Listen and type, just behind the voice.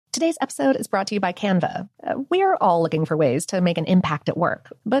Today's episode is brought to you by Canva. We're all looking for ways to make an impact at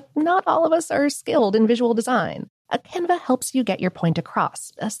work, but not all of us are skilled in visual design. Canva helps you get your point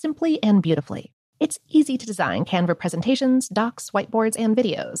across, simply and beautifully. It's easy to design Canva presentations, docs, whiteboards, and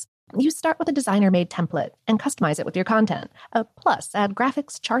videos. You start with a designer-made template and customize it with your content. Plus, add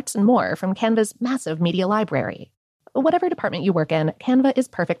graphics, charts, and more from Canva's massive media library. Whatever department you work in, Canva is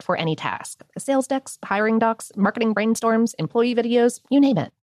perfect for any task. Sales decks, hiring docs, marketing brainstorms, employee videos, you name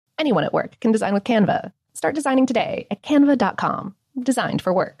it. Anyone at work can design with Canva. Start designing today at canva.com. Designed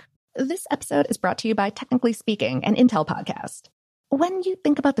for work. This episode is brought to you by Technically Speaking, an Intel podcast. When you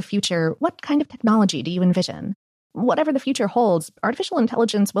think about the future, what kind of technology do you envision? Whatever the future holds, artificial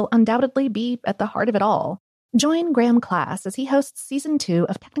intelligence will undoubtedly be at the heart of it all. Join Graham Class as he hosts Season 2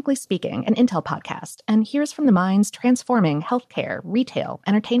 of Technically Speaking, an Intel podcast, and hears from the minds transforming healthcare, retail,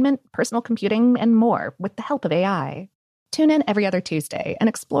 entertainment, personal computing, and more with the help of AI. Tune in every other Tuesday and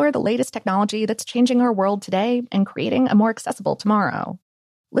explore the latest technology that's changing our world today and creating a more accessible tomorrow.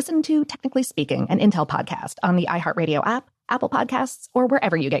 Listen to Technically Speaking, an Intel podcast on the iHeartRadio app, Apple Podcasts, or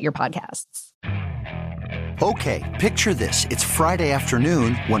wherever you get your podcasts. Okay, picture this. It's Friday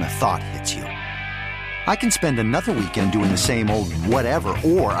afternoon when a thought hits you. I can spend another weekend doing the same old whatever,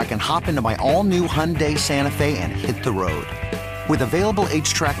 or I can hop into my all-new Hyundai Santa Fe and hit the road. With available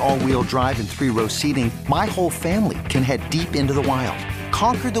H-Track all-wheel drive and 3-row seating, my whole family can head deep into the wild.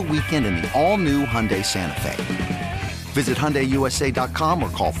 Conquer the weekend in the all-new Hyundai Santa Fe. Visit HyundaiUSA.com or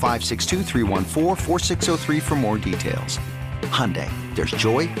call 562-314-4603 for more details. Hyundai, there's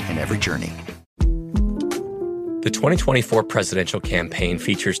joy in every journey. The 2024 presidential campaign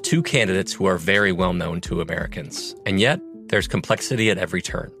features two candidates who are very well known to Americans. And yet, there's complexity at every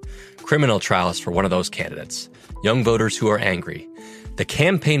turn. Criminal trials for one of those candidates. Young voters who are angry. The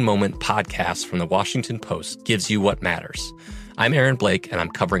Campaign Moment podcast from the Washington Post gives you what matters. I'm Aaron Blake, and I'm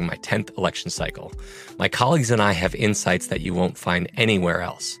covering my 10th election cycle. My colleagues and I have insights that you won't find anywhere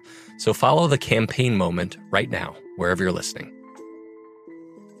else. So follow The Campaign Moment right now, wherever you're listening.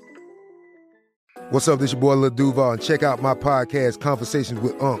 What's up, this your boy Lil Duval, and check out my podcast, Conversations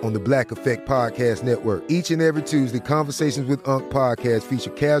with Unc, on the Black Effect Podcast Network. Each and every Tuesday, Conversations with Unc podcast feature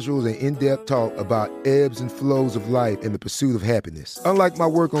casuals and in-depth talk about ebbs and flows of life and the pursuit of happiness. Unlike my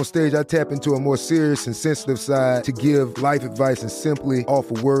work on stage, I tap into a more serious and sensitive side to give life advice and simply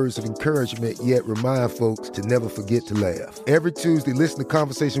offer words of encouragement, yet remind folks to never forget to laugh. Every Tuesday, listen to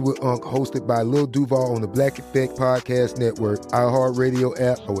Conversation with Unc, hosted by Lil Duval on the Black Effect Podcast Network, iHeartRadio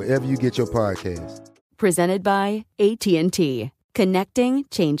app, or wherever you get your podcasts. Presented by AT&T. Connecting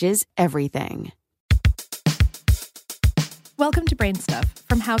changes everything. Welcome to Brain Stuff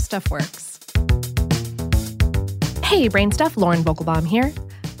from How Stuff Works. Hey, Brain Stuff, Lauren Vogelbaum here.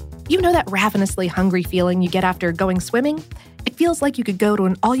 You know that ravenously hungry feeling you get after going swimming? It feels like you could go to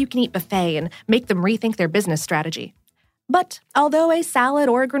an all-you-can-eat buffet and make them rethink their business strategy. But although a salad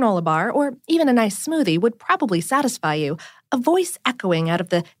or a granola bar, or even a nice smoothie would probably satisfy you, a voice echoing out of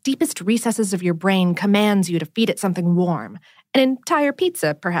the deepest recesses of your brain commands you to feed it something warm. An entire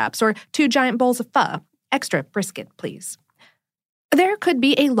pizza, perhaps, or 2 giant bowls of pho. Extra brisket, please. There could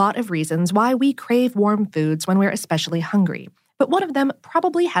be a lot of reasons why we crave warm foods when we're especially hungry, but one of them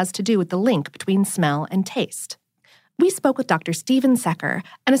probably has to do with the link between smell and taste. We spoke with Dr. Stephen Secker,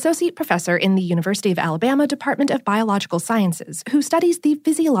 an associate professor in the University of Alabama Department of Biological Sciences, who studies the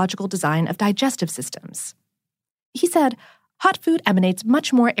physiological design of digestive systems. He said, hot food emanates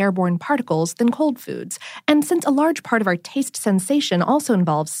much more airborne particles than cold foods, and since a large part of our taste sensation also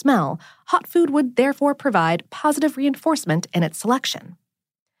involves smell, hot food would therefore provide positive reinforcement in its selection.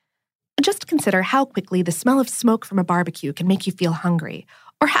 Just consider how quickly the smell of smoke from a barbecue can make you feel hungry,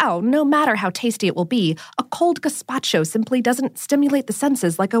 or how, no matter how tasty it will be, a cold gazpacho simply doesn't stimulate the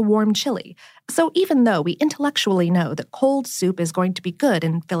senses like a warm chili. So even though we intellectually know that cold soup is going to be good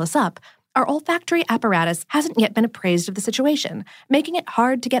and fill us up, our olfactory apparatus hasn't yet been appraised of the situation, making it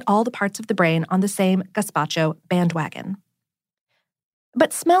hard to get all the parts of the brain on the same gazpacho bandwagon.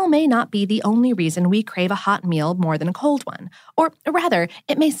 But smell may not be the only reason we crave a hot meal more than a cold one, or rather,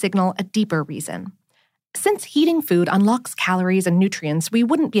 it may signal a deeper reason. Since heating food unlocks calories and nutrients we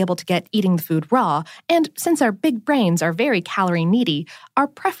wouldn't be able to get eating the food raw, and since our big brains are very calorie-needy, our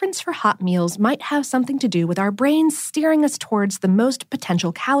preference for hot meals might have something to do with our brains steering us towards the most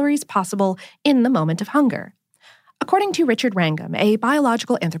potential calories possible in the moment of hunger. According to Richard Wrangham, a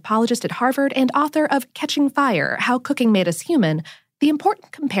biological anthropologist at Harvard and author of Catching Fire, How Cooking Made Us Human, the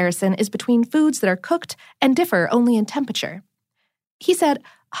important comparison is between foods that are cooked and differ only in temperature. He said,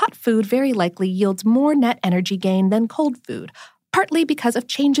 hot food very likely yields more net energy gain than cold food, partly because of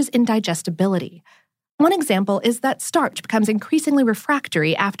changes in digestibility. One example is that starch becomes increasingly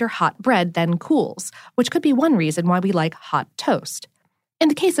refractory after hot bread then cools, which could be one reason why we like hot toast. In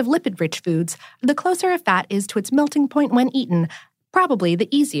the case of lipid-rich foods, the closer a fat is to its melting point when eaten, probably the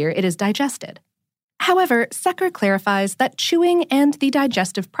easier it is digested. However, Secker clarifies that chewing and the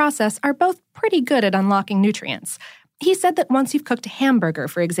digestive process are both pretty good at unlocking nutrients. He said that once you've cooked a hamburger,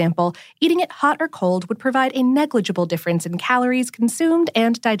 for example, eating it hot or cold would provide a negligible difference in calories consumed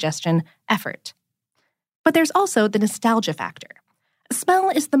and digestion effort. But there's also the nostalgia factor.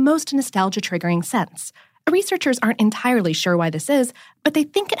 Smell is the most nostalgia-triggering sense. Researchers aren't entirely sure why this is, but they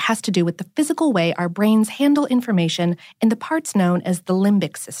think it has to do with the physical way our brains handle information in the parts known as the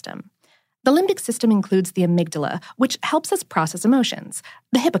limbic system. The limbic system includes the amygdala, which helps us process emotions,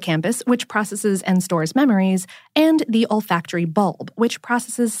 the hippocampus, which processes and stores memories, and the olfactory bulb, which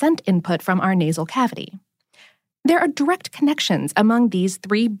processes scent input from our nasal cavity. There are direct connections among these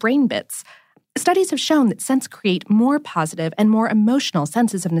three brain bits. Studies have shown that scents create more positive and more emotional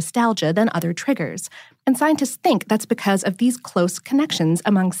senses of nostalgia than other triggers, and scientists think that's because of these close connections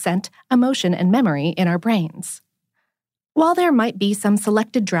among scent, emotion, and memory in our brains. While there might be some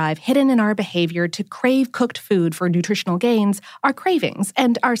selected drive hidden in our behavior to crave cooked food for nutritional gains, our cravings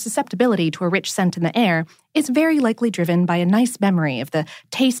and our susceptibility to a rich scent in the air is very likely driven by a nice memory of the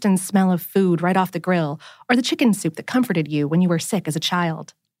taste and smell of food right off the grill, or the chicken soup that comforted you when you were sick as a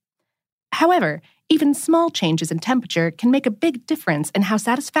child. However, even small changes in temperature can make a big difference in how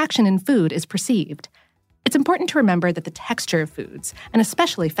satisfaction in food is perceived. It's important to remember that the texture of foods, and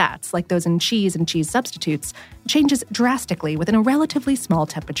especially fats like those in cheese and cheese substitutes, changes drastically within a relatively small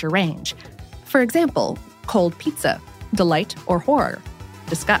temperature range. For example, cold pizza, delight or horror.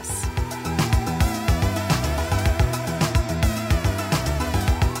 Discuss.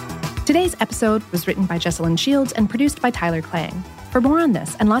 Today's episode was written by Jessalyn Shields and produced by Tyler Klang. For more on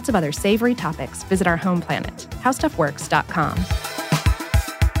this and lots of other savory topics, visit our home planet, howstuffworks.com.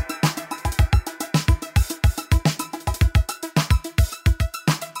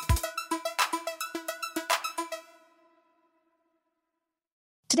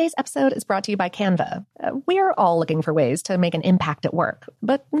 Today's episode is brought to you by Canva. We're all looking for ways to make an impact at work,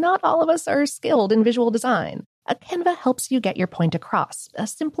 but not all of us are skilled in visual design. Canva helps you get your point across,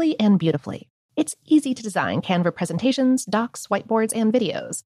 simply and beautifully. It's easy to design Canva presentations, docs, whiteboards, and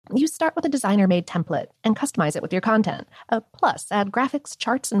videos. You start with a designer-made template and customize it with your content. Plus, add graphics,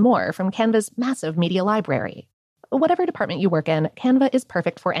 charts, and more from Canva's massive media library. Whatever department you work in, Canva is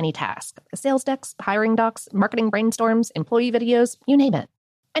perfect for any task. Sales decks, hiring docs, marketing brainstorms, employee videos, you name it.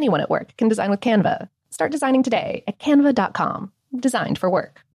 Anyone at work can design with Canva. Start designing today at canva.com. Designed for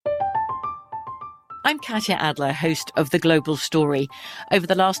work. I'm Katya Adler, host of The Global Story. Over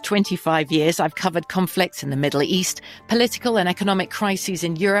the last 25 years, I've covered conflicts in the Middle East, political and economic crises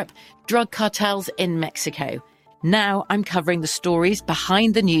in Europe, drug cartels in Mexico. Now I'm covering the stories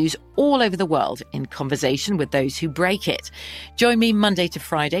behind the news all over the world in conversation with those who break it. Join me Monday to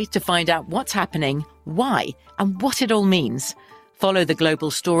Friday to find out what's happening, why, and what it all means. Follow The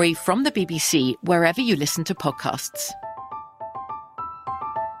Global Story from the BBC wherever you listen to podcasts.